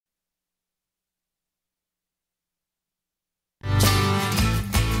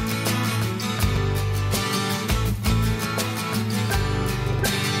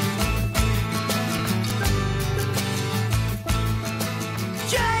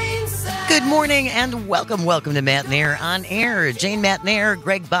Good morning and welcome to Matt and Air on Air. Jane Matt and Air,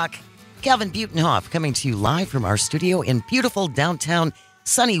 Greg Buck, Calvin Butenhoff coming to you live from our studio in beautiful downtown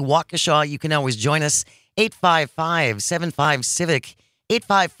sunny Waukesha. You can always join us 855-75-CIVIC,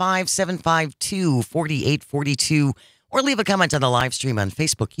 855-752-4842, or leave a comment on the live stream on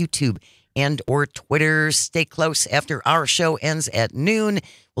Facebook, YouTube, and or Twitter. Stay close after our show ends at noon.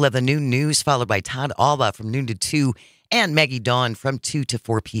 We'll have the noon news followed by Todd Alba from noon to 2 and Maggie Dawn from 2 to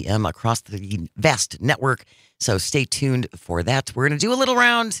 4 p.m. across the vast network. So stay tuned for that. We're going to do a little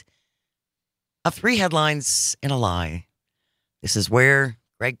round of 3 headlines and a lie. This is where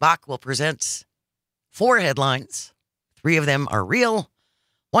Greg Bach will present 4 headlines. 3 of them are real.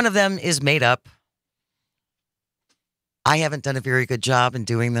 1 of them is made up. I haven't done a very good job in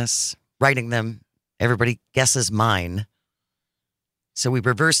doing this, writing them. Everybody guesses mine. So we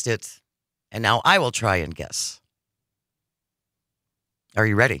reversed it, and now I will try and guess. Are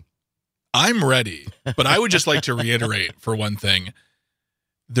you ready? I'm ready, but I would just like to reiterate, for one thing,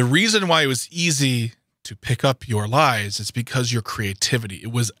 the reason why it was easy to pick up your lies is because your creativity.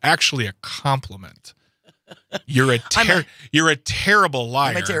 It was actually a compliment. You're a terrible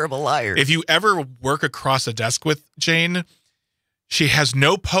liar. I'm a terrible liar. If you ever work across a desk with Jane, she has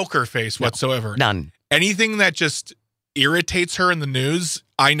no poker face whatsoever. None. Anything that just irritates her in the news,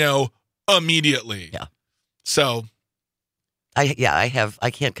 I know immediately. Yeah. So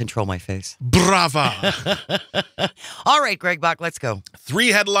I can't control my face. brava. All right, Greg Bach, let's go. 3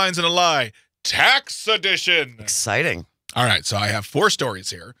 headlines and a lie. Tax edition. Exciting. All right, so I have 4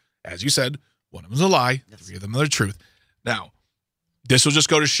 stories here. As you said, one of them is a lie, 3 of them are the truth. Now, this will just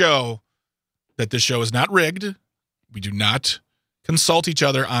go to show that this show is not rigged. We do not consult each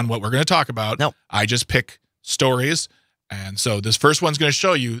other on what we're going to talk about. Nope. I just pick stories. And so this first one's going to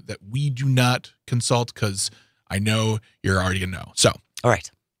show you that we do not consult because I know you're already going to know. So, all right.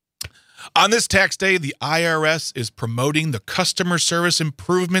 On this tax day, the IRS is promoting the customer service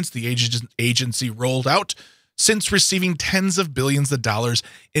improvements the agency rolled out since receiving tens of billions of dollars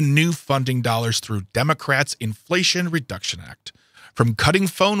in new funding dollars through Democrats' Inflation Reduction Act. From cutting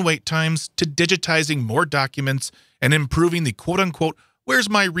phone wait times to digitizing more documents and improving the quote-unquote "where's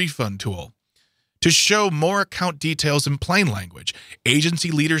my refund" tool. To show more account details in plain language, agency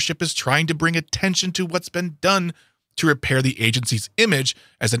leadership is trying to bring attention to what's been done to repair the agency's image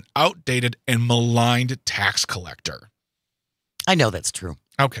as an outdated and maligned tax collector. I know that's true.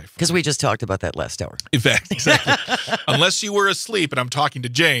 Okay. Because we just talked about that last hour. Exactly. Unless you were asleep and I'm talking to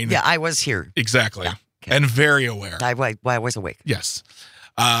Jane. Yeah, I was here. Exactly. Yeah, okay. And very aware. I was awake. Yes.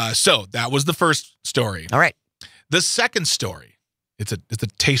 So that was the first story. All right. The second story, it's a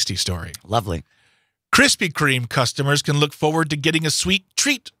tasty story. Lovely. Krispy Kreme customers can look forward to getting a sweet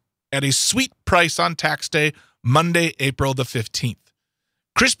treat at a sweet price on tax day, Monday, April the 15th.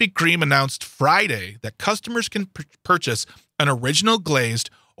 Krispy Kreme announced Friday that customers can purchase an original glazed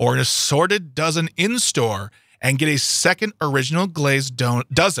or an assorted dozen in-store and get a second original glazed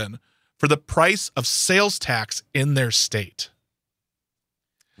dozen for the price of sales tax in their state.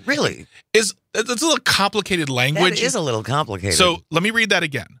 Really? It's a little complicated language. That is a little complicated. So let me read that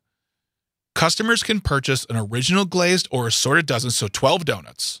again. Customers can purchase an original glazed or assorted dozen, so 12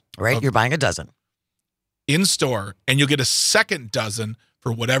 donuts. Right, you're buying a dozen. In store, and you'll get a second dozen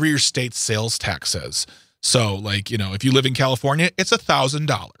for whatever your state's sales tax is. So, like, if you live in California, it's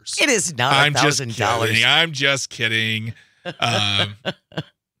 $1,000. It is not $1,000. I'm just kidding.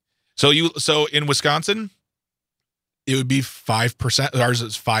 So in Wisconsin, it would be 5%. Ours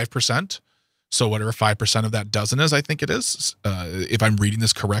is 5%. So whatever 5% of that dozen is, I think it is, if I'm reading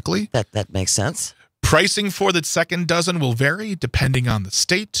this correctly. That makes sense. Pricing for the second dozen will vary depending on the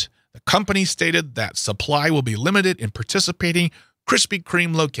state. The company stated that supply will be limited in participating Krispy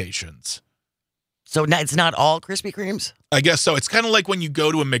Kreme locations. So it's not all Krispy Kremes? I guess so. It's kind of like when you go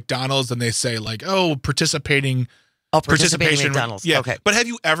to a McDonald's and they say like, participating McDonald's. Yeah. Okay. But have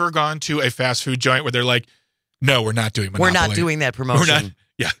you ever gone to a fast food joint where they're like, no, we're not doing Monopoly. We're not doing that promotion. We're not.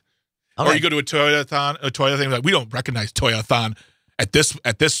 Yeah. Okay. Or you go to a Toyota thing, like, we don't recognize Toyothon at this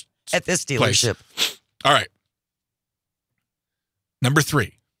dealership. Place. All right. Number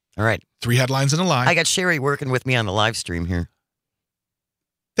 3. All right. 3 headlines and a lie. I got Sherry working with me on the live stream here.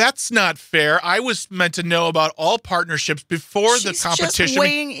 That's not fair. I was meant to know about all partnerships before the competition. She's just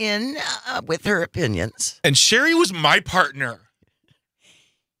weighing in with her opinions. And Sherry was my partner.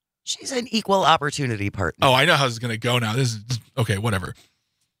 She's an equal opportunity partner. Oh, I know how this is going to go now. This is okay, whatever.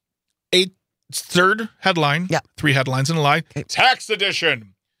 A third headline. Yeah. 3 headlines and a lie. Okay. Tax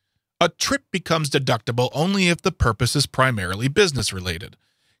edition. A trip becomes deductible only if the purpose is primarily business related.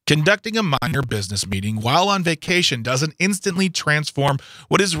 Conducting a minor business meeting while on vacation doesn't instantly transform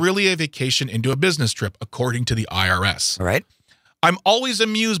what is really a vacation into a business trip, according to the IRS. All right. I'm always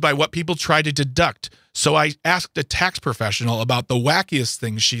amused by what people try to deduct, so I asked a tax professional about the wackiest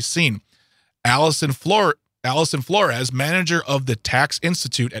things she's seen. Allison Flores, manager of the Tax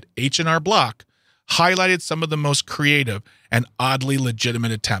Institute at H&R Block, highlighted some of the most creative and oddly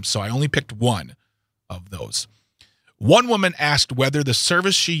legitimate attempts, so I only picked one of those. One woman asked whether the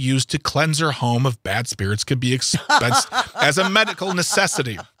service she used to cleanse her home of bad spirits could be expensed as a medical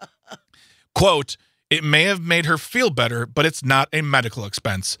necessity. Quote, "It may have made her feel better, but it's not a medical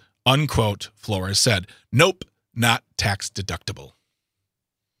expense," unquote, Flores said. Nope, not tax deductible.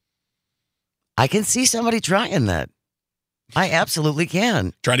 I can see somebody trying that. I absolutely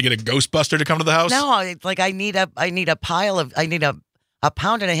can. Trying to get a Ghostbuster to come to the house? No, it's like I need a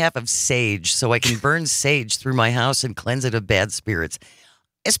pound and a half of sage so I can burn sage through my house and cleanse it of bad spirits.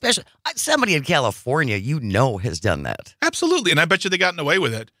 Especially somebody in California, has done that. Absolutely. And I bet you they gotten away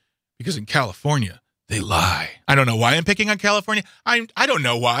with it because in California, they lie. I don't know why I'm picking on California. I don't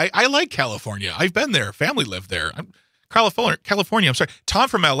know why. I like California. I've been there. Family lived there. California. I'm sorry. Tom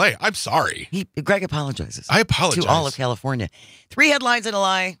from LA. I'm sorry. Greg apologizes. I apologize. To all of California. 3 headlines and a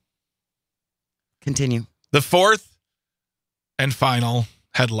lie. Continue. The fourth and final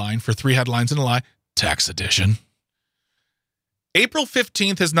headline for 3 headlines and a lie, tax edition. April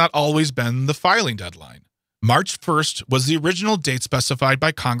 15th has not always been the filing deadline. March 1st was the original date specified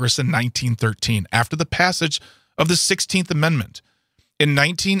by Congress in 1913 after the passage of the 16th Amendment. In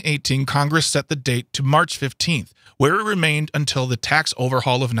 1918, Congress set the date to March 15th, where it remained until the tax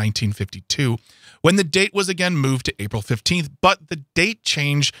overhaul of 1952, when the date was again moved to April 15th, but the date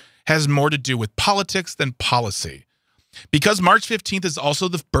change has more to do with politics than policy. Because March 15th is also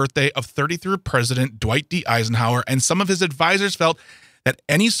the birthday of 33rd President Dwight D. Eisenhower, and some of his advisors felt that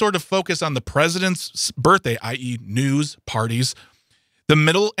any sort of focus on the president's birthday, i.e. news, parties, the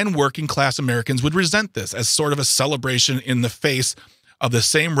middle and working class Americans would resent this as sort of a celebration in the face of the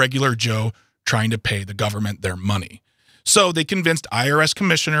same regular Joe trying to pay the government their money. So they convinced IRS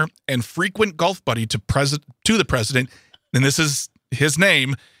commissioner and frequent golf buddy to the president, and this is his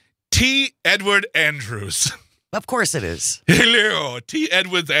name, T. Edward Andrews. Of course it is. Hello, T.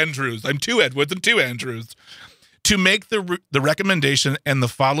 Edwards Andrews. I'm 2 Edwards and 2 Andrews. To make the recommendation, and the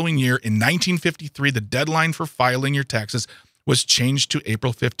following year, in 1953, the deadline for filing your taxes was changed to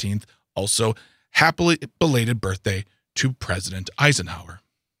April 15th. Also, happily belated birthday to President Eisenhower.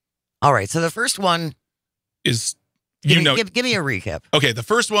 All right, so the first one is, give me a recap. Okay, the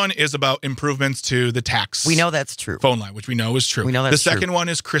first one is about improvements to the tax. We know that's true. Phone line, which we know is true. We know that's true. The second one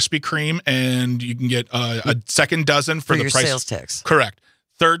is Krispy Kreme, and you can get a second dozen for the your price. Sales tax. Correct.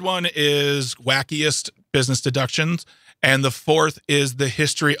 Third one is wackiest business deductions, and the fourth is the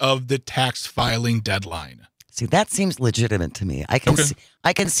history of the tax filing deadline. See, that seems legitimate to me.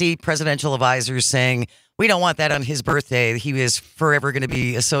 I can see presidential advisors saying, we don't want that on his birthday. He is forever going to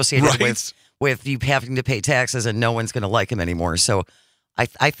be associated with you having to pay taxes, and no one's going to like him anymore. So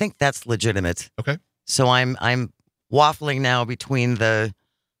I think that's legitimate. Okay. So I'm waffling now between the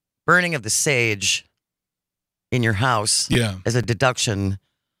burning of the sage in your house as a deduction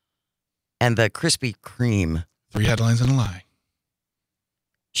and the Krispy Kreme. 3 headlines and a lie.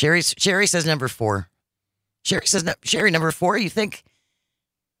 Sherry says number 4. Sherry, number 4, you think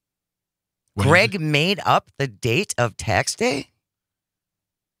Greg made up the date of tax day?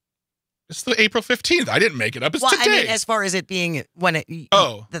 It's the April 15th. I didn't make it up. It's today. I mean, as far as it being when it...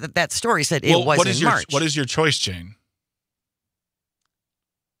 Oh. That story said it was in March. What is your choice, Jane?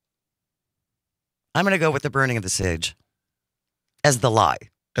 I'm going to go with the burning of the sage as the lie.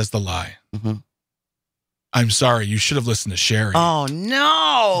 As the lie. Mm-hmm. I'm sorry. You should have listened to Sherry. Oh,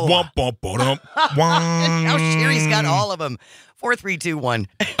 no. Now Sherry's got all of them. 4, 3, 2, 1.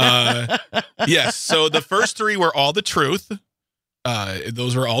 Yes. So the first 3 were all the truth.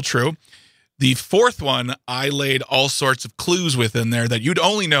 Those were all true. The fourth one, I laid all sorts of clues within there that you'd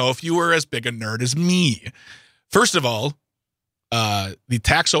only know if you were as big a nerd as me. First of all, the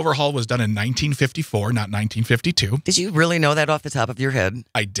tax overhaul was done in 1954, not 1952. Did you really know that off the top of your head?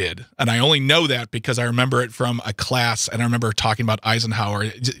 I did. And I only know that because I remember it from a class, and I remember talking about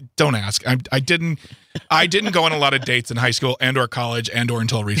Eisenhower. Don't ask. I didn't go on a lot of dates in high school and or college and or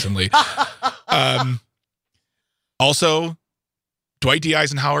until recently. Also, Dwight D.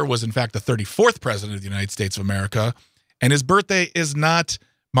 Eisenhower was, in fact, the 34th president of the United States of America, and his birthday is not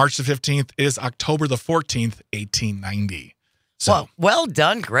March the 15th. It is October the 14th, 1890. So, well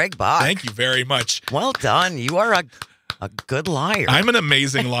done, Greg Bach. Thank you very much. Well done. You are a good liar. I'm an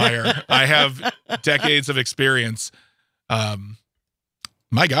amazing liar. I have decades of experience.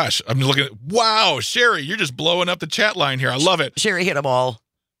 My gosh, I'm looking at, wow, Sherry, you're just blowing up the chat line here. I love it. Sherry hit them all.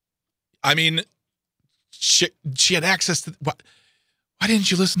 I mean, she had access to, why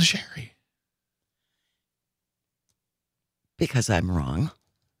didn't you listen to Sherry? Because I'm wrong.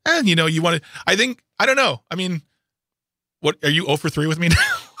 And you want to, I don't know. I mean, what, are you 0 for 3 with me now?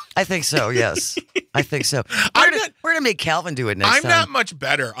 I think so, yes. I think so. We're going to make Calvin do it next time. I'm not much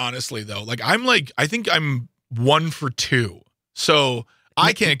better, honestly, though. I think I'm 1 for 2. So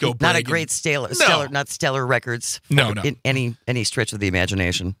I can't go Not a great not stellar records. No. In any stretch of the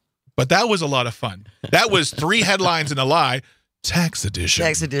imagination. But that was a lot of fun. That was 3 headlines and a lie. Tax edition.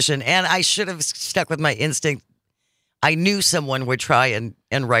 Tax edition. And I should have stuck with my instinct. I knew someone would try and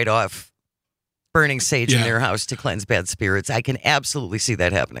write off burning sage in their house to cleanse bad spirits. I can absolutely see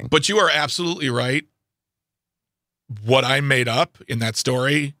that happening. But you are absolutely right. What I made up in that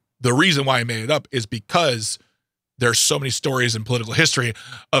story, the reason why I made it up is because there's so many stories in political history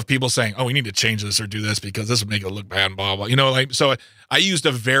of people saying, oh, we need to change this or do this because this would make it look bad, blah, blah. So I used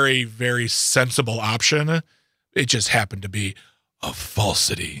a very, very sensible option. It just happened to be a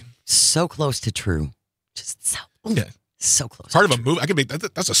falsity. So close to true. Just so close. Part of a movie. I could make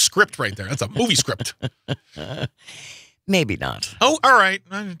that's a script right there. That's a movie script. Maybe not. Oh, all right.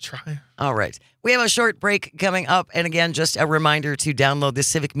 I'm going to try. All right. We have a short break coming up. And again, just a reminder to download the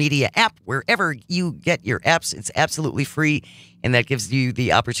Civic Media app wherever you get your apps. It's absolutely free. And that gives you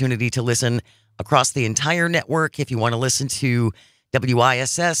the opportunity to listen across the entire network. If you want to listen to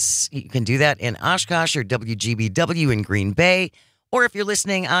WISS, you can do that in Oshkosh, or WGBW in Green Bay. Or if you're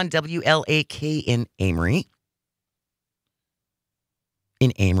listening on WLAK in Amory.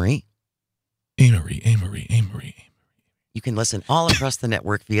 Amory. You can listen all across the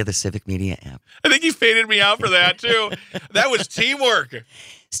network via the Civic Media app. I think you faded me out for that, too. That was teamwork.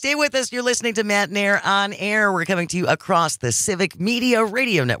 Stay with us. You're listening to Matt Nair on Air. We're coming to you across the Civic Media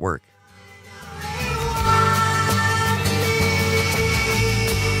Radio Network.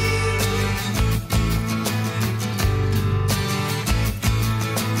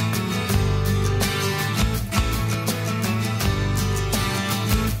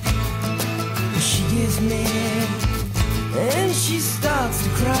 And she starts to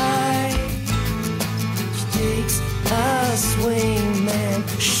cry. She takes a swing, man.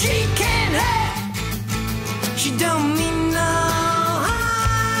 She can't help. She don't mean no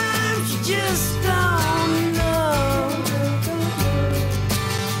harm. She just don't know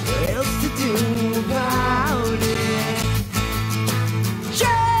what else to do about it.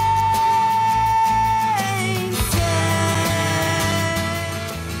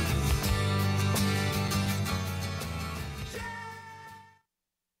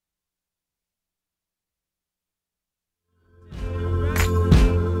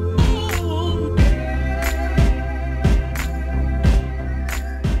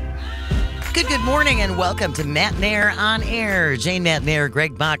 Good morning and welcome to Matt Nair on Air. Jane Matt Nair,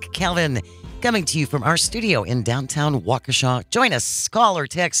 Greg Bach, Calvin, coming to you from our studio in downtown Waukesha. Join us, call or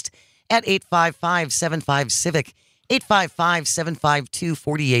text at 855-75-CIVIC,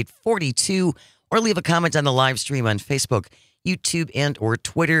 855-752-4842, or leave a comment on the live stream on Facebook, YouTube, and or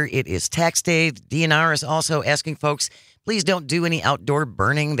Twitter. It is tax day. DNR is also asking folks, please don't do any outdoor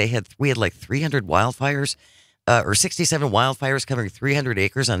burning. We had like 300 wildfires. Or 67 wildfires covering 300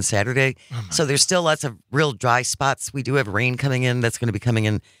 acres on Saturday. So there's still lots of real dry spots. We do have rain coming in. That's going to be coming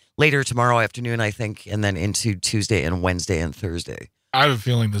in later tomorrow afternoon, I think, and then into Tuesday and Wednesday and Thursday. I have a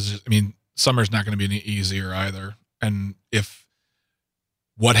feeling summer's not going to be any easier either. And if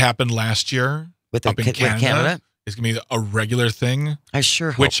what happened last year up in Canada is going to be a regular thing. I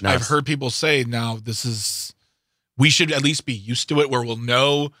sure hope which not. I've heard people say now we should at least be used to it where we'll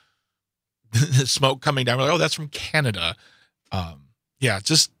know the smoke coming down. We're like, oh, that's from Canada.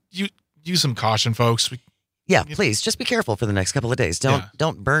 Just use some caution, folks. Please just be careful for the next couple of days.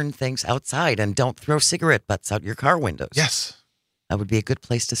 Don't burn things outside, and don't throw cigarette butts out your car windows. Yes. That would be a good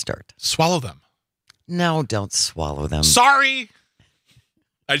place to start. Swallow them. No, don't swallow them. Sorry.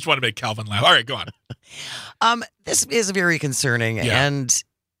 I just want to make Calvin laugh. All right, go on. This is very concerning, and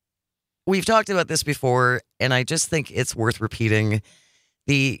we've talked about this before, and I just think it's worth repeating.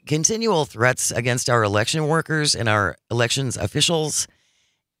 The continual threats against our election workers and our elections officials,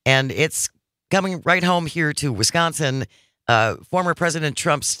 and it's coming right home here to Wisconsin. Former President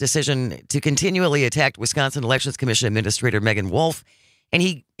Trump's decision to continually attack Wisconsin Elections Commission Administrator Megan Wolf, and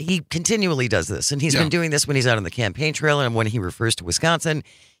he continually does this, and he's been doing this when he's out on the campaign trail and when he refers to Wisconsin.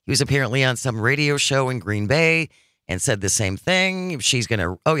 He was apparently on some radio show in Green Bay and said the same thing. She's going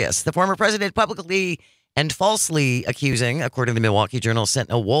to, the former president publicly and falsely accusing, according to the Milwaukee Journal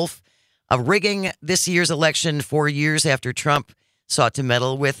Sentinel, Wolf of rigging this year's election 4 years after Trump sought to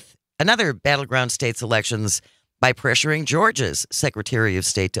meddle with another battleground state's elections by pressuring Georgia's Secretary of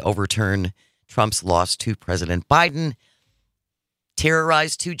State to overturn Trump's loss to President Biden,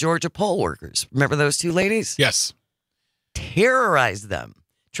 terrorized 2 Georgia poll workers. Remember those 2 ladies? Yes. Terrorized them.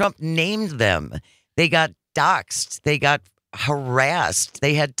 Trump named them. They got doxxed. They got harassed.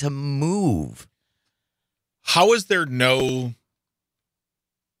 They had to move. How is there no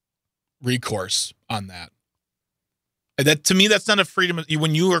recourse on that? That to me, that's not a freedom.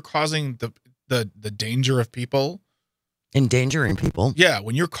 When you are causing the danger of people, Endangering people. yeah,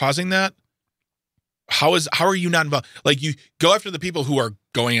 when you're causing that, how are you not involved? Like, you go after the people who are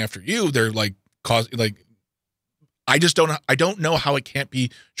going after you. They're like I don't know how it can't be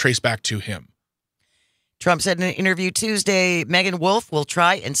traced back to him. Trump said in an interview Tuesday, Megan Wolf will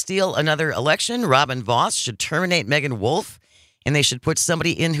try and steal another election. Robin Voss should terminate Megan Wolf, and they should put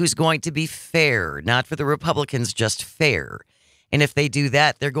somebody in who's going to be fair, not for the Republicans, just fair. And if they do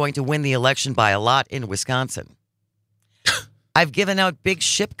that, they're going to win the election by a lot in Wisconsin. I've given out big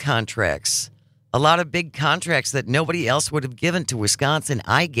ship contracts, a lot of big contracts that nobody else would have given to Wisconsin.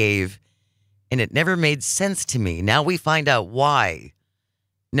 I gave, and it never made sense to me. Now we find out why.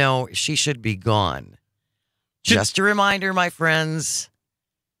 No, she should be gone. Just a reminder, my friends,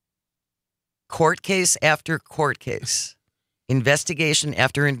 court case after court case, investigation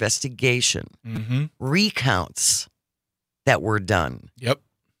after investigation, recounts that were done. Yep.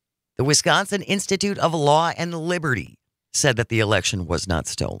 The Wisconsin Institute of Law and Liberty said that the election was not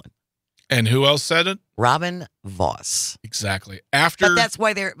stolen. And who else said it? Robin Voss. Exactly. After,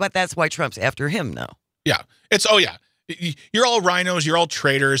 But that's why Trump's after him now. yeah, you're all rhinos. You're all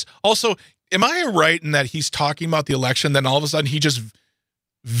traitors. Also, am I right in that he's talking about the election, then all of a sudden he just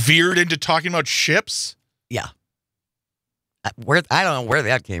veered into talking about ships? Yeah. I don't know where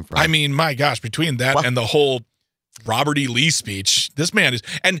that came from. I mean, my gosh, between that and the whole Robert E. Lee speech, this man is,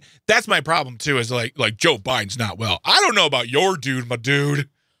 and that's my problem too, is like Joe Biden's not well. I don't know about your dude, my dude.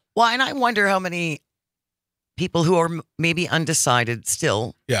 Well, and I wonder how many people who are maybe undecided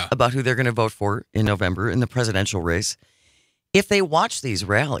still about who they're going to vote for in November in the presidential race, if they watch these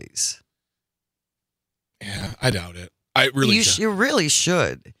rallies. Yeah, I doubt it. I really You really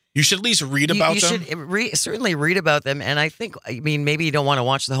should. You should at least read about them. You should certainly read about them. And I mean, maybe you don't want to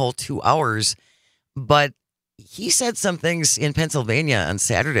watch the whole 2 hours, but he said some things in Pennsylvania on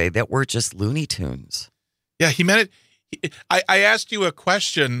Saturday that were just Looney Tunes. Yeah, he meant it. I asked you a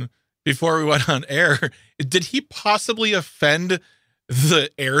question before we went on air. Did he possibly offend the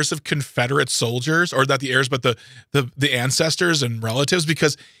heirs of Confederate soldiers, or not the heirs, but the ancestors and relatives?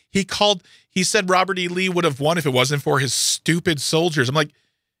 Because he said Robert E. Lee would have won if it wasn't for his stupid soldiers. I'm like,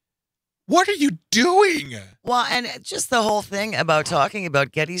 what are you doing? Well, and just the whole thing about talking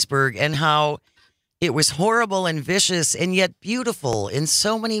about Gettysburg and how it was horrible and vicious and yet beautiful in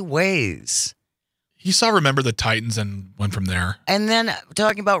so many ways. He saw Remember the Titans and went from there. And then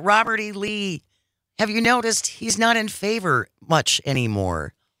talking about Robert E. Lee, have you noticed he's not in favor much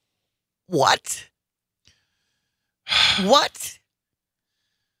anymore? What? What?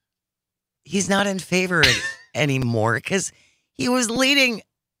 He's not in favor anymore because he was leading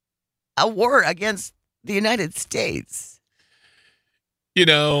a war against the United States. You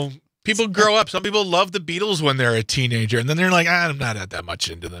know, people grow up. Some people love the Beatles when they're a teenager, and then they're like, I'm not that much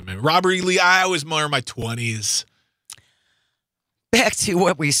into them. And Robert E. Lee, I was more in my 20s. Back to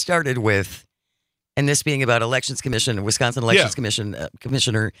what we started with, and this being about Elections Commission, Wisconsin Elections Commission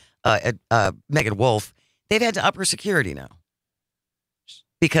Commissioner Megan Wolf. They've had to up her security now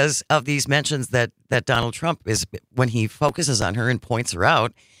because of these mentions that Donald Trump is, when he focuses on her and points her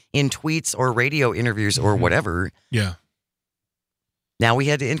out in tweets or radio interviews or whatever. Yeah. Now we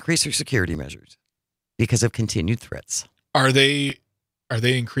had to increase her security measures because of continued threats. Are they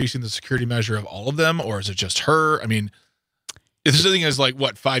increasing the security measure of all of them, or is it just her? I mean, if this thing is like,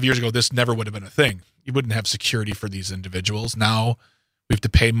 5 years ago, this never would have been a thing. You wouldn't have security for these individuals. Now we have to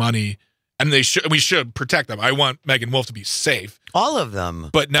pay money, and we should protect them. I want Megan Wolf to be safe. All of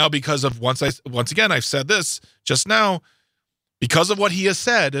them. But now, because of once again, I've said this just now, because of what he has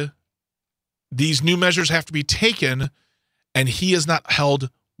said, these new measures have to be taken, and he is not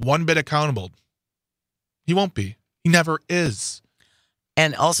held one bit accountable. He won't be. He never is.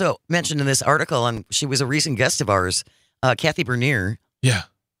 And also mentioned in this article, and she was a recent guest of ours, Kathy Bernier. Yeah.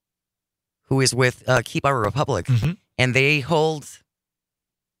 Who is with Keep Our Republic. Mm-hmm. And they hold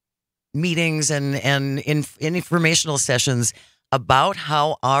meetings and informational sessions about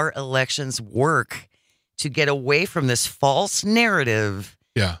how our elections work to get away from this false narrative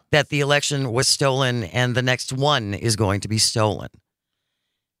that the election was stolen and the next one is going to be stolen.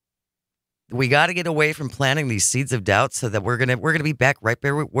 we got to get away from planting these seeds of doubt so that we're gonna be back right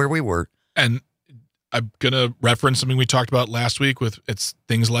where we were. And I'm going to reference something we talked about last week with it's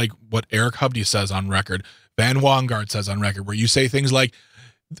things like what Eric Hubdy says on record, Van Wongard says on record, where you say things like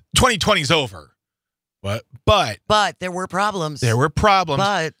 2020's over. What? But there were problems. There were problems.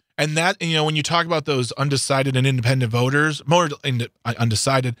 But and that, when you talk about those undecided and independent voters, more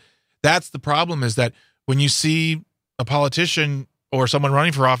undecided, that's the problem is that when you see a politician or someone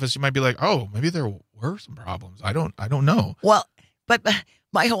running for office, you might be like, oh, maybe there were some problems. I don't know. Well, but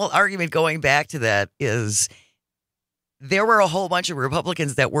my whole argument going back to that is there were a whole bunch of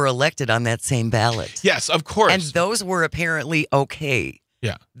Republicans that were elected on that same ballot. Yes, of course. And those were apparently okay.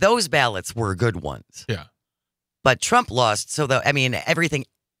 Yeah. Those ballots were good ones. Yeah. But Trump lost. So, everything,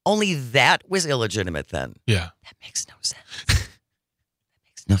 only that was illegitimate then. Yeah. That makes no sense. That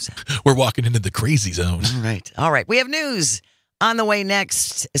makes no sense. We're walking into the crazy zone. All right. We have news on the way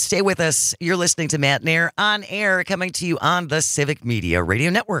next. Stay with us. You're listening to Matt Nair on air, coming to you on the Civic Media Radio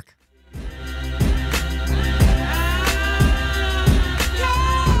Network.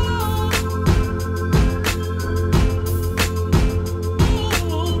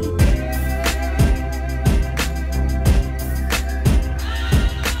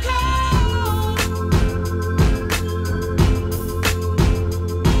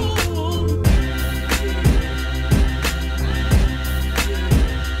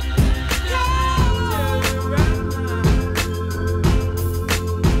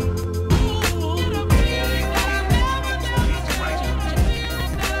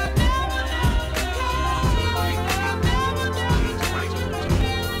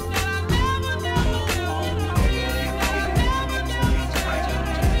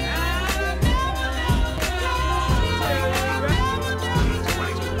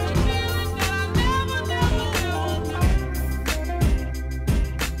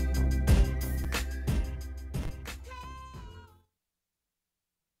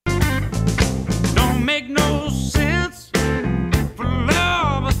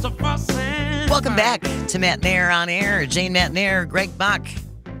 Welcome back to Matt Nair on air. Jane Matt Nair, Greg Bach,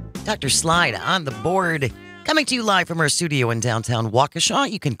 Dr. Slide on the board. Coming to you live from our studio in downtown Waukesha.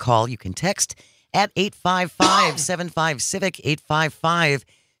 You can call, you can text at 855-75-CIVIC,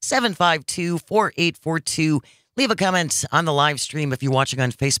 855-752-4842. Leave a comment on the live stream if you're watching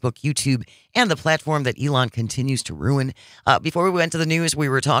on Facebook, YouTube, and the platform that Elon continues to ruin. Before we went to the news, we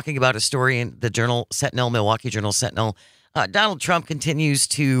were talking about a story in the Journal Sentinel, Milwaukee Journal Sentinel. Donald Trump continues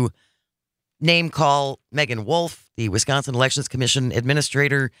to name call Megan Wolf, the Wisconsin Elections Commission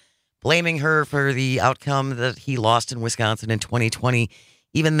administrator, blaming her for the outcome that he lost in Wisconsin in 2020,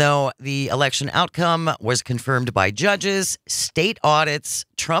 even though the election outcome was confirmed by judges, state audits,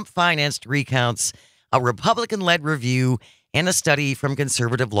 Trump-financed recounts, a Republican-led review, and a study from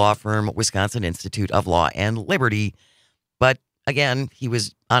conservative law firm Wisconsin Institute of Law and Liberty. But again, he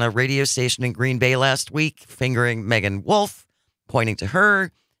was on a radio station in Green Bay last week, fingering Megan Wolf, pointing to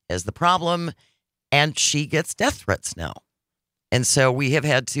her as the problem, and she gets death threats now. And so we have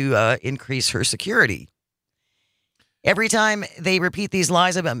had to increase her security. Every time they repeat these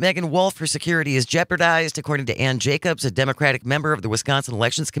lies about Megan Wolf, her security is jeopardized, according to Ann Jacobs, a Democratic member of the Wisconsin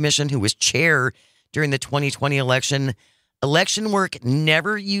Elections Commission who was chair during the 2020 election. Election work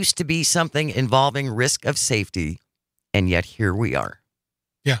never used to be something involving risk of safety, and yet here we are.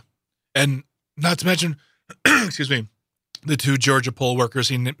 Yeah. And not to mention, excuse me, the two Georgia poll workers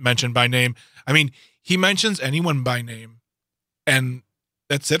he mentioned by name. I mean, he mentions anyone by name, and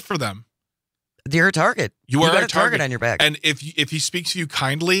that's it for them. You're a target. You are got a target on your back. And if he speaks to you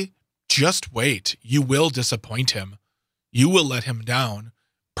kindly, just wait. You will disappoint him. You will let him down.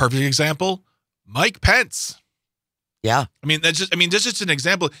 Perfect example, Mike Pence. Yeah. That's just an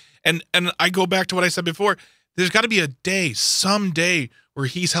example. And I go back to what I said before. There's got to be a day, someday, where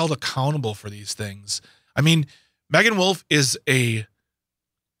he's held accountable for these things. I mean, Megan Wolf is a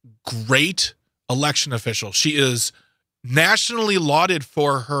great election official. She is nationally lauded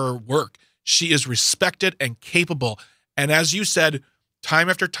for her work. She is respected and capable. And as you said, time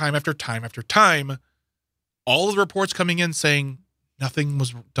after time after time after time, all of the reports coming in saying nothing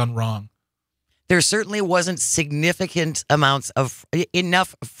was done wrong. There certainly wasn't significant amounts of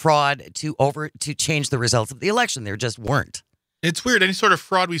enough fraud to change the results of the election. There just weren't. It's weird. Any sort of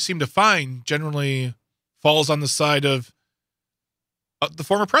fraud we seem to find generally falls on the side of the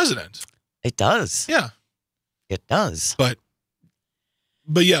former president. It does. Yeah, it does. But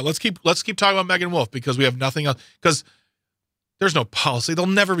yeah, let's keep talking about Megan Wolf because we have nothing else. Because there's no policy. There'll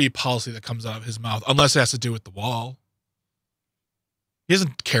never be policy that comes out of his mouth unless it has to do with the wall. He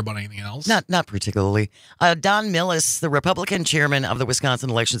doesn't care about anything else. Not particularly. Don Millis, the Republican chairman of the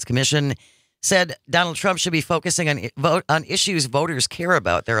Wisconsin Elections Commission, said Donald Trump should be focusing on issues voters care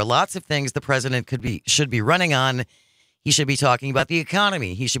about. There are lots of things the president should be running on. He should be talking about the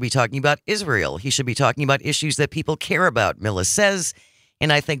economy. He should be talking about Israel. He should be talking about issues that people care about, Millis says.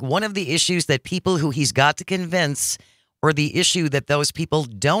 And I think one of the issues that people who he's got to convince, or the issue that those people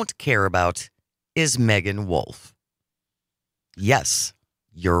don't care about, is Megan Wolf. Yes,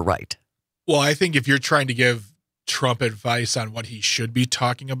 you're right. Well, I think if you're trying to give Trump advice on what he should be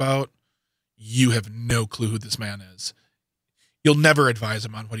talking about, you have no clue who this man is. You'll never advise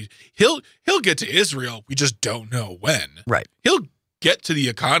him on what he'll get to Israel. We just don't know when. Right. He'll get to the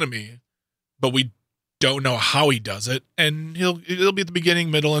economy, but we don't know how he does it. And it'll be at the beginning,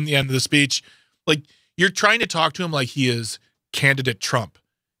 middle, and the end of the speech. Like, you're trying to talk to him like he is candidate Trump.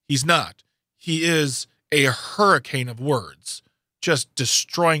 He's not. He is a hurricane of words, just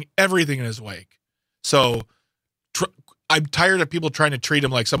destroying everything in his wake. So I'm tired of people trying to treat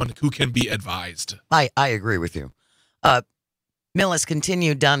him like someone who can be advised. I agree with you. Millis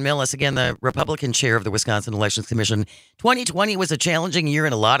continued, Don Millis, again, the Republican chair of the Wisconsin Elections Commission. 2020 was a challenging year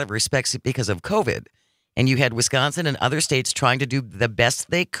in a lot of respects because of COVID. And you had Wisconsin and other states trying to do the best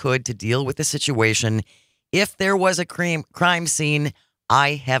they could to deal with the situation. If there was a crime scene,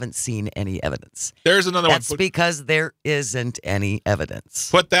 I haven't seen any evidence. There's another one. That's because there isn't any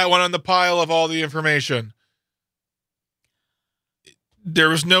evidence. Put that one on the pile of all the information. There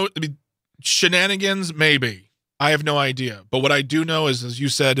was shenanigans, maybe. I have no idea. But what I do know is, as you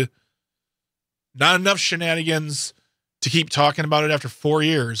said, not enough shenanigans to keep talking about it after 4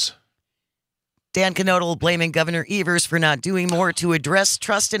 years. Dan Knodel blaming Governor Evers for not doing more to address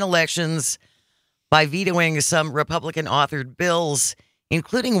trust in elections by vetoing some Republican-authored bills,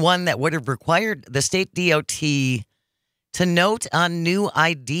 including one that would have required the state DOT to note on new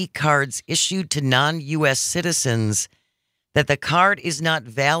ID cards issued to non-U.S. citizens that the card is not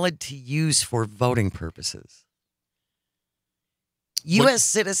valid to use for voting purposes. U.S.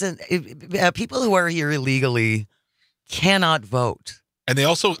 citizens, people who are here illegally cannot vote. And they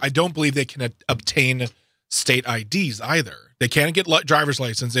also, I don't believe they can obtain state IDs either. They can't get driver's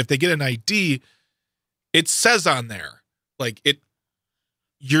license. If they get an ID, it says on there, like,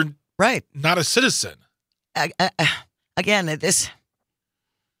 you're right, not a citizen. Again, this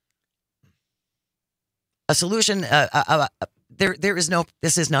is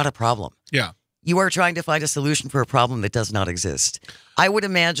not a problem. Yeah. You are trying to find a solution for a problem that does not exist. I would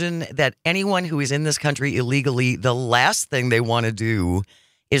imagine that anyone who is in this country illegally, the last thing they want to do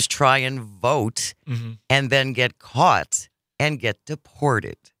is try and vote and then get caught and get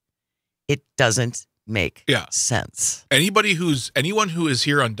deported. It doesn't make sense. Anyone who is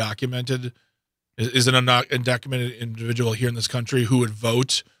here undocumented, is an undocumented individual here in this country who would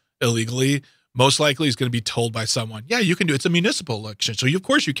vote illegally, most likely is going to be told by someone, yeah, you can do it. It's a municipal election, so of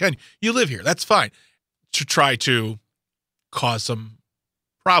course you can. You live here. That's fine. To try to cause some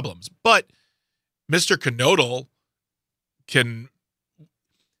problems. But Mr. Knodel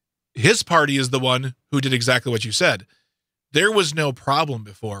his party is the one who did exactly what you said. There was no problem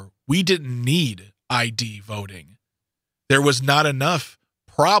before. We didn't need ID voting. There was not enough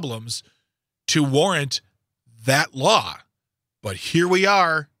problems to warrant that law. But here we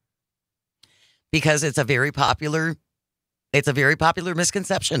are. Because it's a very popular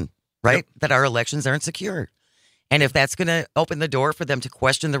misconception, right? Yep. That our elections aren't secure. And if that's going to open the door for them to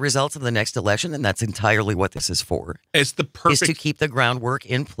question the results of the next election, then that's entirely what this is for. It's the perfect... is to keep the groundwork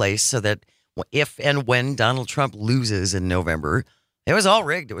in place so that if and when Donald Trump loses in November, it was all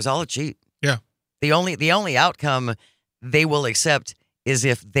rigged. It was all a cheat. Yeah. The only outcome they will accept is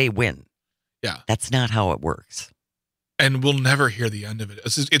if they win. Yeah. That's not how it works. And we'll never hear the end of it.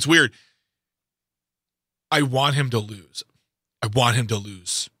 It's weird. I want him to lose.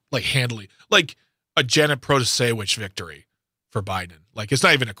 Like, handily. Like a Janet Protasewicz victory for Biden. Like, it's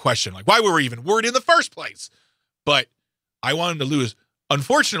not even a question. Like, why were we even worried in the first place? But I want him to lose.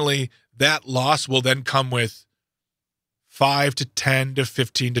 Unfortunately, that loss will then come with 5 to 10 to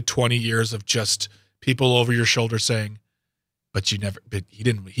 15 to 20 years of just people over your shoulder saying, but he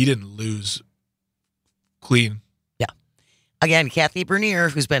didn't lose clean. Again, Kathy Bernier,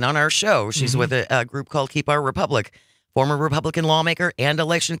 who's been on our show, she's with a group called Keep Our Republic. Former Republican lawmaker and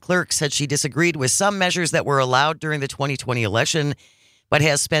election clerk said she disagreed with some measures that were allowed during the 2020 election, but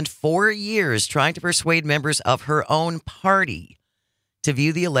has spent 4 years trying to persuade members of her own party to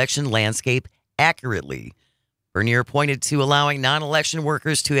view the election landscape accurately. Bernier pointed to allowing non-election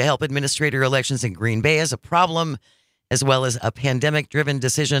workers to help administrator elections in Green Bay as a problem, as well as a pandemic-driven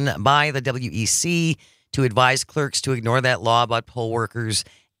decision by the WEC to advise clerks to ignore that law about poll workers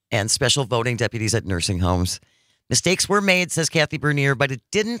and special voting deputies at nursing homes. Mistakes were made, says Kathy Bernier, but it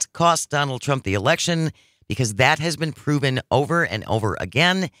didn't cost Donald Trump the election because that has been proven over and over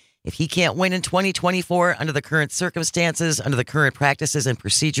again. If he can't win in 2024 under the current circumstances, under the current practices and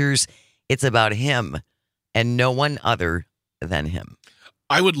procedures, it's about him and no one other than him.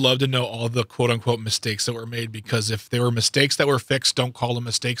 I would love to know all the quote unquote mistakes that were made, because if there were mistakes that were fixed, don't call them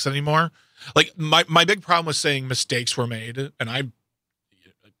mistakes anymore. Like my big problem with saying mistakes were made, and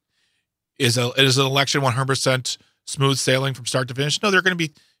is an election 100% smooth sailing from start to finish? No, they're going to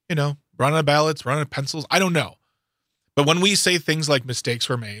be, running of ballots, running of pencils. I don't know. But when we say things like mistakes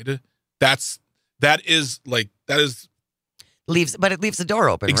were made, that is leaves the door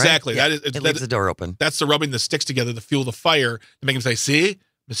open. Exactly. Right? It leaves the door open. That's the rubbing the sticks together to fuel the fire to make them say, "See,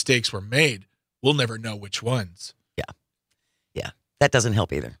 mistakes were made. We'll never know which ones." Yeah. That doesn't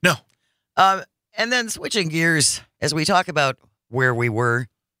help either. No. And then switching gears as we talk about where we were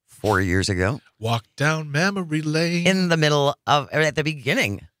 4 years ago. Walk down memory lane. In the middle of, or at the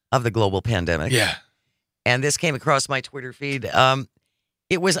beginning of the global pandemic. Yeah. And this came across my Twitter feed.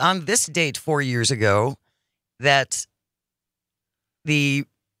 It was on this date 4 years ago that the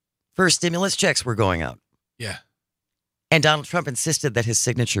first stimulus checks were going out. Yeah. And Donald Trump insisted that his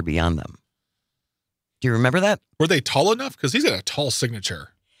signature be on them. Do you remember that? Were they tall enough? Because he's got a tall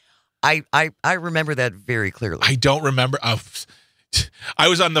signature. I remember that very clearly. I don't remember. I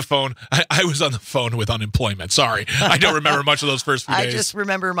was on the phone. I was on the phone with unemployment. Sorry. I don't remember much of those first few days. I just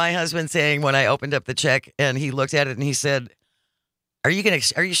remember my husband saying when I opened up the check and he looked at it and he said, are you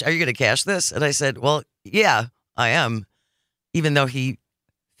gonna cash this? And I said, well, yeah, I am. Even though he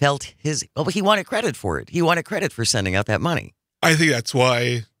felt he wanted credit for it. He wanted credit for sending out that money. I think that's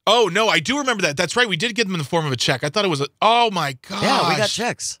why. Oh, no, I do remember that. That's right. We did get them in the form of a check. I thought it was oh, my gosh. Yeah, we got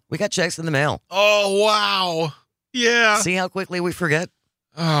checks. We got checks in the mail. Oh, wow. Yeah. See how quickly we forget?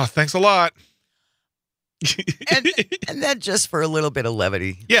 Oh, thanks a lot. and then just for a little bit of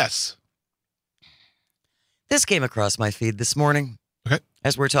levity. Yes. This came across my feed this morning. Okay.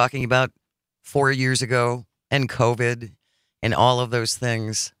 As we're talking about 4 years ago and COVID and all of those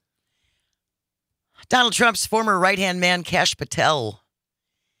things. Donald Trump's former right-hand man, Kash Patel,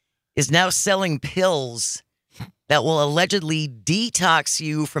 is now selling pills that will allegedly detox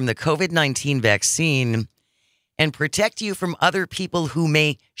you from the COVID-19 vaccine and protect you from other people who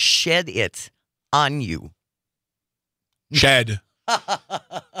may shed it on you. Shed.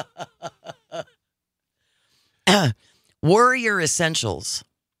 Warrior Essentials.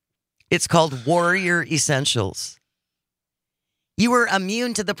 It's called Warrior Essentials. You were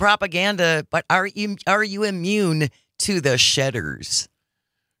immune to the propaganda, but are you immune to the shedders?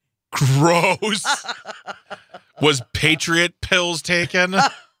 Gross. Was Patriot pills taken?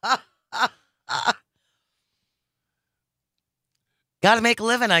 Got to make a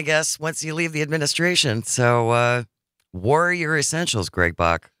living, I guess, once you leave the administration. So, Warrior Essentials, Greg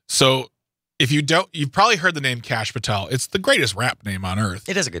Bach. So, if you don't, you've probably heard the name Kash Patel. It's the greatest rap name on earth.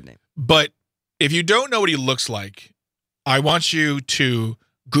 It is a good name. But if you don't know what he looks like, I want you to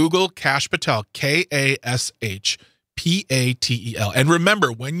Google Kash Patel, Kashpatel. And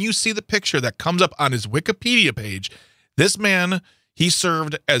remember, when you see the picture that comes up on his Wikipedia page, this man, he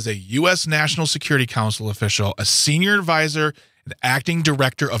served as a U.S. National Security Council official, a senior advisor, an acting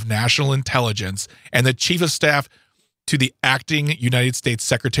director of national intelligence, and the chief of staff to the acting United States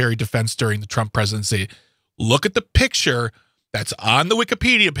Secretary of Defense during the Trump presidency. Look at the picture that's on the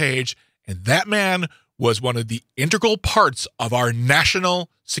Wikipedia page, and that man was one of the integral parts of our national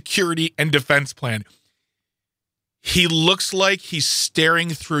security and defense plan. He looks like he's staring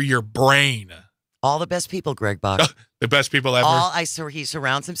through your brain. All the best people, Greg Bach. The best people ever. He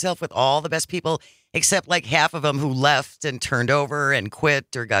surrounds himself with all the best people, except like half of them who left and turned over and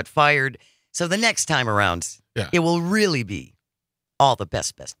quit or got fired. So the next time around, it will really be all the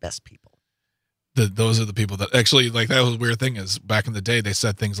best people. Those are the people that actually, like, that was a weird thing is back in the day, they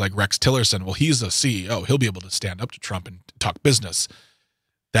said things like Rex Tillerson. Well, he's a CEO. He'll be able to stand up to Trump and talk business.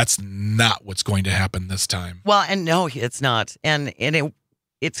 That's not what's going to happen this time. Well, and no, it's not. And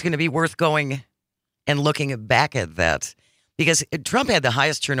it's going to be worth going and looking back at that because Trump had the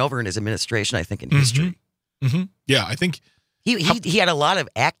highest turnover in his administration, I think, in history. Mm-hmm. Yeah, I think he had a lot of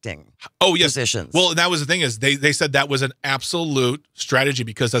acting positions. Well, and that was the thing is they said that was an absolute strategy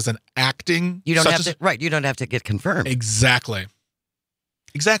because as an acting, you don't have to get confirmed. Exactly.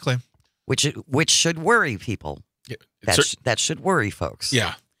 Which should worry people. Yeah, that should worry folks.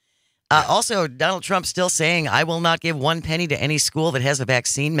 Yeah. Also, Donald Trump still saying, I will not give one penny to any school that has a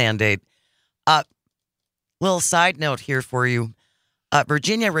vaccine mandate. Little side note here for you.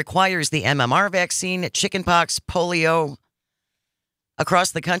 Virginia requires the MMR vaccine, chickenpox, polio,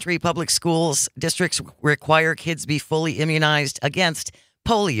 Across the country, public schools districts require kids be fully immunized against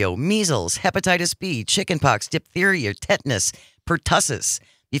polio, measles, hepatitis B, chickenpox, diphtheria, tetanus, pertussis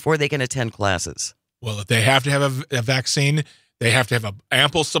before they can attend classes. Well, if they have to have a vaccine, they have to have an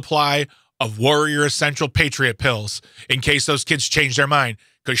ample supply of Warrior Essential Patriot pills in case those kids change their mind.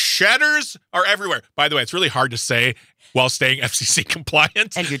 Because shedders are everywhere. By the way, it's really hard to say while staying FCC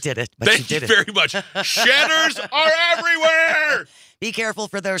compliant. And you did it. But Thank you you did it. very much. Shedders are everywhere. Be careful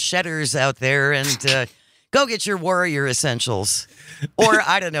for those shedders out there and go get your Warrior Essentials. Or,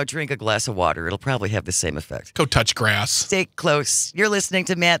 I don't know, drink a glass of water. It'll probably have the same effect. Go touch grass. Stay close. You're listening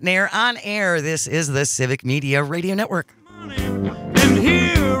to Matt Nair on air. This is the Civic Media Radio Network. And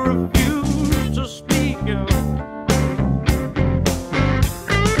here refuse to speak out.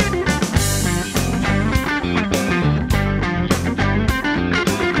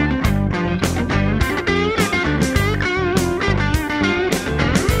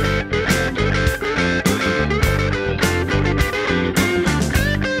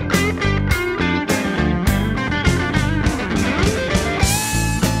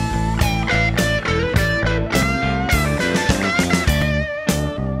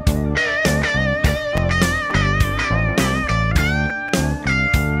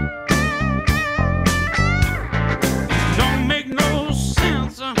 Don't make no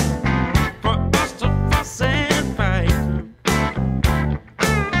sense for us to fuss and fight.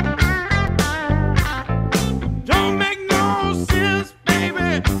 Don't make no sense,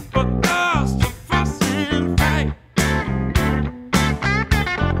 baby, for us to fuss and fight.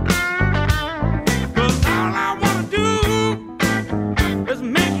 'Cause all I wanna do is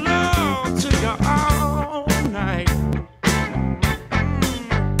make love to you all night.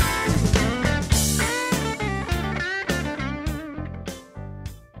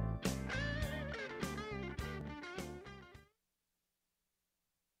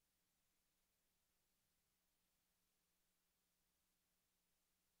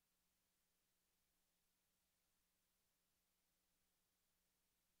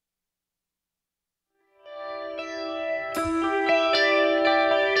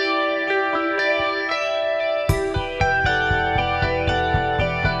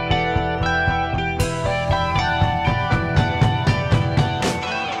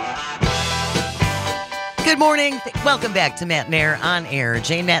 Good morning. Welcome back to Matt Nair on air.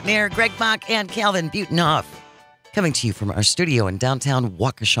 Jane Matt Nair, Greg Mock, and Calvin Butenhoff coming to you from our studio in downtown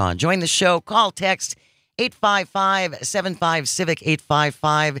Waukesha. Join the show. Call, text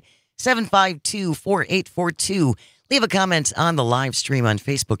 855-75-CIVIC, 855-752-4842. Leave a comment on the live stream on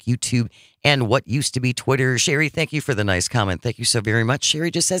Facebook, YouTube, and what used to be Twitter. Sherry, thank you for the nice comment. Thank you so very much. Sherry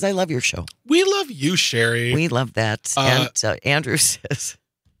just says, I love your show. We love you, Sherry. We love that. And Andrew says...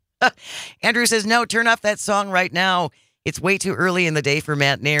 Andrew says, no, turn off that song right now. It's way too early in the day for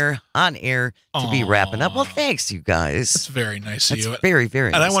Matt Nair on air to be wrapping up. Well, thanks, you guys. That's very nice of you. That's very,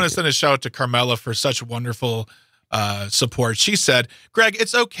 very nice. And I want to of you. send a shout out to Carmela for such wonderful support. She said, Greg,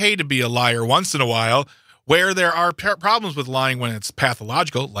 it's okay to be a liar once in a while. Where there are problems with lying when it's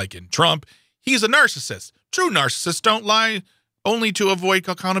pathological, like in Trump, he's a narcissist. True narcissists don't lie only to avoid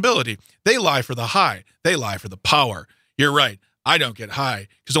accountability. They lie for the high. They lie for the power. You're right. I don't get high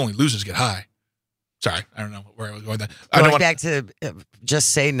because only losers get high. Sorry, I don't know where I was going with that. I don't Going want. back to just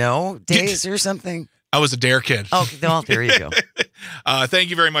say no days or something. I was a dare kid. Oh, well, there you go. Thank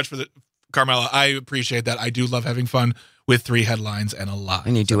you very much for the Carmela. I appreciate that. I do love having fun with 3 headlines and a lot.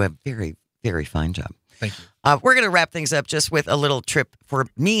 And you do a very, very fine job. Thank you. We're going to wrap things up just with a little trip for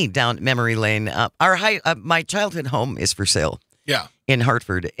me down memory lane. My childhood home is for sale Yeah. in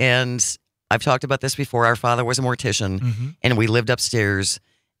Hartford, and I've talked about this before. Our father was a mortician, and we lived upstairs.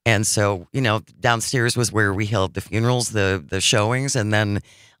 And so, downstairs was where we held the funerals, the showings, and then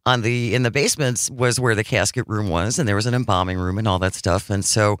in the basements was where the casket room was, and there was an embalming room and all that stuff. And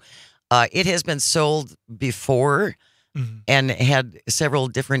so, it has been sold before and had several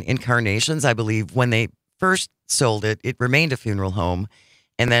different incarnations. I believe when they first sold it, it remained a funeral home,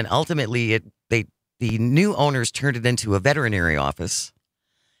 and then ultimately the new owners turned it into a veterinary office.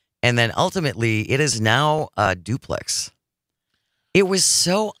 And then ultimately, it is now a duplex. It was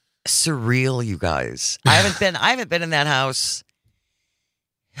so surreal, you guys. I haven't been in that house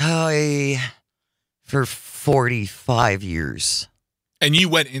for 45 years. And you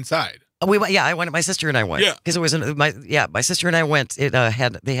went inside. I went. My sister and I went. Yeah. Because it was my sister and I went. They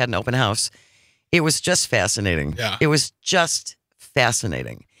had an open house. It was just fascinating. Yeah. It was just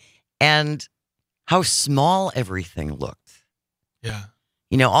fascinating, and how small everything looked. Yeah.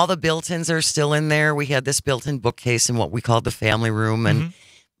 All the built-ins are still in there. We had this built-in bookcase in what we called the family room. And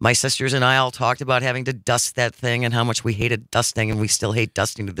My sisters and I all talked about having to dust that thing and how much we hated dusting, and we still hate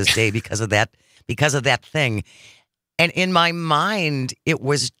dusting to this day because of that thing. And in my mind, it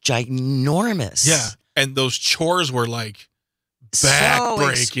was ginormous. Yeah. And those chores were like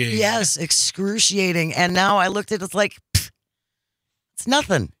backbreaking. Yes, excruciating. And now I looked at it, it's like, pff, it's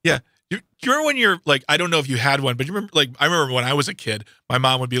nothing. Yeah. You remember when you're like, I don't know if you had one, but you remember, like, I remember when I was a kid, my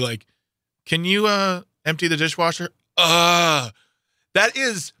mom would be like, can you empty the dishwasher? That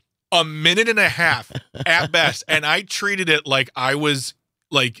is a minute and a half at best. And I treated it like I was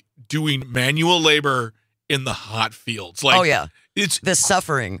like doing manual labor in the hot fields. Like, oh, yeah. It's the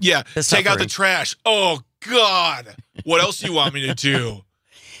suffering. Yeah. The Take out the suffering. trash. Oh, God. What else do you want me to do?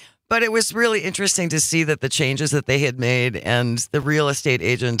 But it was really interesting to see that the changes that they had made, and the real estate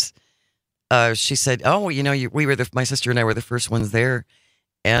agent, she said, oh, you know, my sister and I were the first ones there.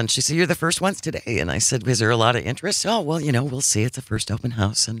 And she said, you're the first ones today. And I said, is there a lot of interest? Oh, well, you know, we'll see. It's a first open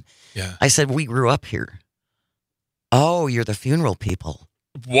house. And Yeah. I said, we grew up here. Oh, you're the funeral people.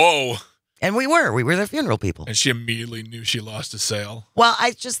 Whoa. And we were the funeral people. And she immediately knew she lost a sale. Well,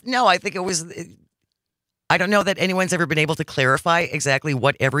 I think it was, I don't know that anyone's ever been able to clarify exactly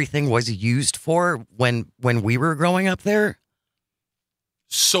what everything was used for when we were growing up there.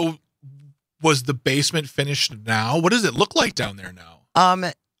 So was the basement finished now? What does it look like down there now?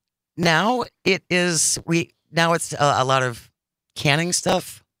 Now it's a lot of canning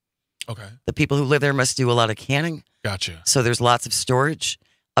stuff. Okay. The people who live there must do a lot of canning. Gotcha. So there's lots of storage.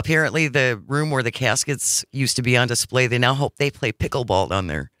 Apparently the room where the caskets used to be on display, they now hope they play pickleball down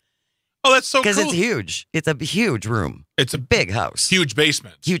there. Oh, that's so cool. Because it's huge. It's a huge room. It's a Big house. huge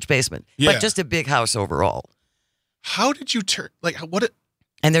basement. Huge basement. Yeah. But just a big house overall. How did you turn, like, what?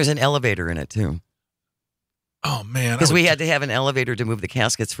 And there's an elevator in it too. Oh, man. Because we had to have an elevator to move the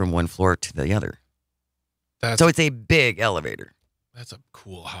caskets from one floor to the other. That's, So it's a big elevator. that's a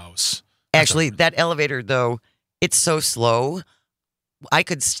cool house. Actually, that elevator, though, it's so slow. I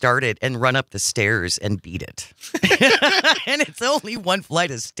could start it and run up the stairs and beat it. And it's only one flight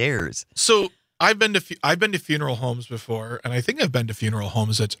of stairs. So I've been to funeral homes before, and I think I've been to funeral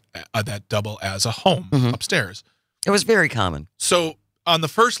homes that double as a home Mhm. upstairs. It was very common. So on the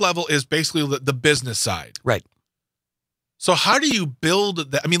first level is basically the business side. Right. So how do you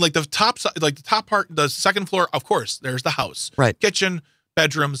build that? I mean, like the top side, like the top part, the second floor, of course, there's the house. Right. Kitchen,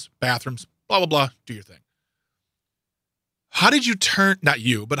 bedrooms, bathrooms, blah, blah, blah. Do your thing. How did you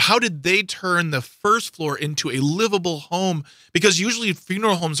how did they turn the first floor into a livable home? Because usually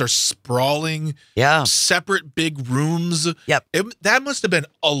funeral homes are sprawling, Yeah. separate big rooms. Yep. That must have been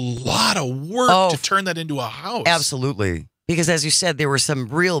a lot of work Oh, to turn that into a house. Absolutely. Because as you said, there were some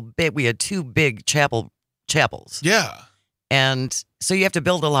real big, we had two big chapels. Yeah. And so you have to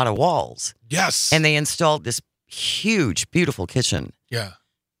build a lot of walls. Yes. And they installed this huge, beautiful kitchen. yeah.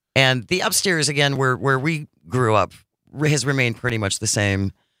 And the upstairs, again, where we grew up, has remained pretty much the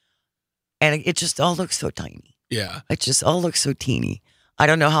same. And it just all looks so tiny. Yeah. It just all looks so teeny. I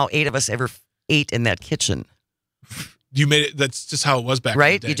don't know how 8 of us ever ate in that kitchen, You made it. That's just how it was back in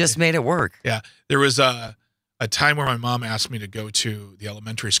right? the day. You just made it work. Yeah. There was a time where my mom asked me to go to the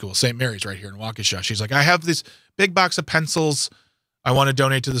elementary school, St. Mary's right here in Waukesha. She's like, I have this big box of pencils I want to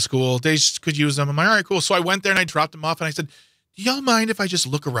donate to the school. They could use them. I'm like, all right, cool. So I went there and I dropped them off and I said, do y'all mind if I just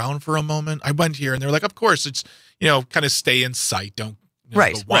look around for a moment? I went here and they're like, of course, it's, kind of stay in sight. Don't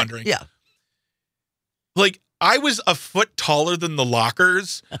go wandering. Right. Yeah. Like, I was a foot taller than the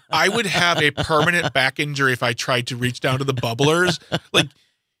lockers. I would have a permanent back injury if I tried to reach down to the bubblers. Like,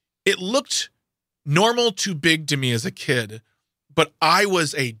 it looked normal to big to me as a kid, but I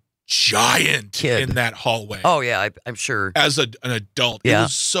was a giant Kid. in that hallway. Oh, yeah, I'm sure. As an adult. It Yeah.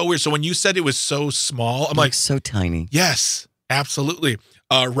 was so weird. So when you said it was so small, I'm It like, looks so tiny. yes, absolutely.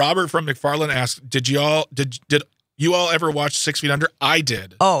 Robert from McFarland asked, did you all ever watch 6 Feet Under? I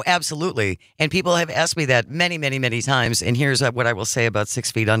did. Oh, absolutely. And people have asked me that many, many, many times. And here's what I will say about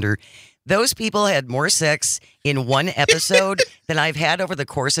 6 Feet Under. Those people had more sex in one episode than I've had over the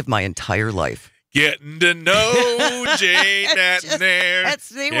course of my entire life. Getting to know Jane They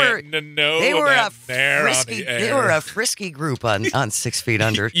were a frisky group on 6 Feet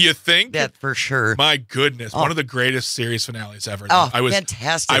Under. You think? That for sure. My goodness, Oh. one of the greatest series finales ever. Oh, I was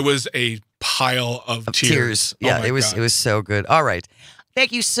fantastic. I was a pile of tears. Oh Yeah, my it was God. it was so good. All right.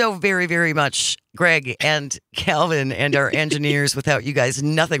 Thank you so very, very much, Greg and Calvin and our engineers. Without you guys,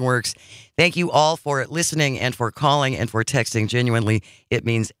 nothing works. Thank you all for listening and for calling and for texting. Genuinely, it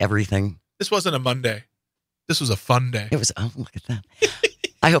means everything. This wasn't a Monday. This was a fun day. It was, oh, look at that.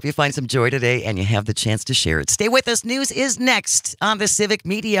 I hope you find some joy today and you have the chance to share it. Stay with us. News is next on the Civic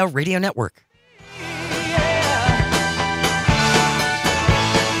Media Radio Network.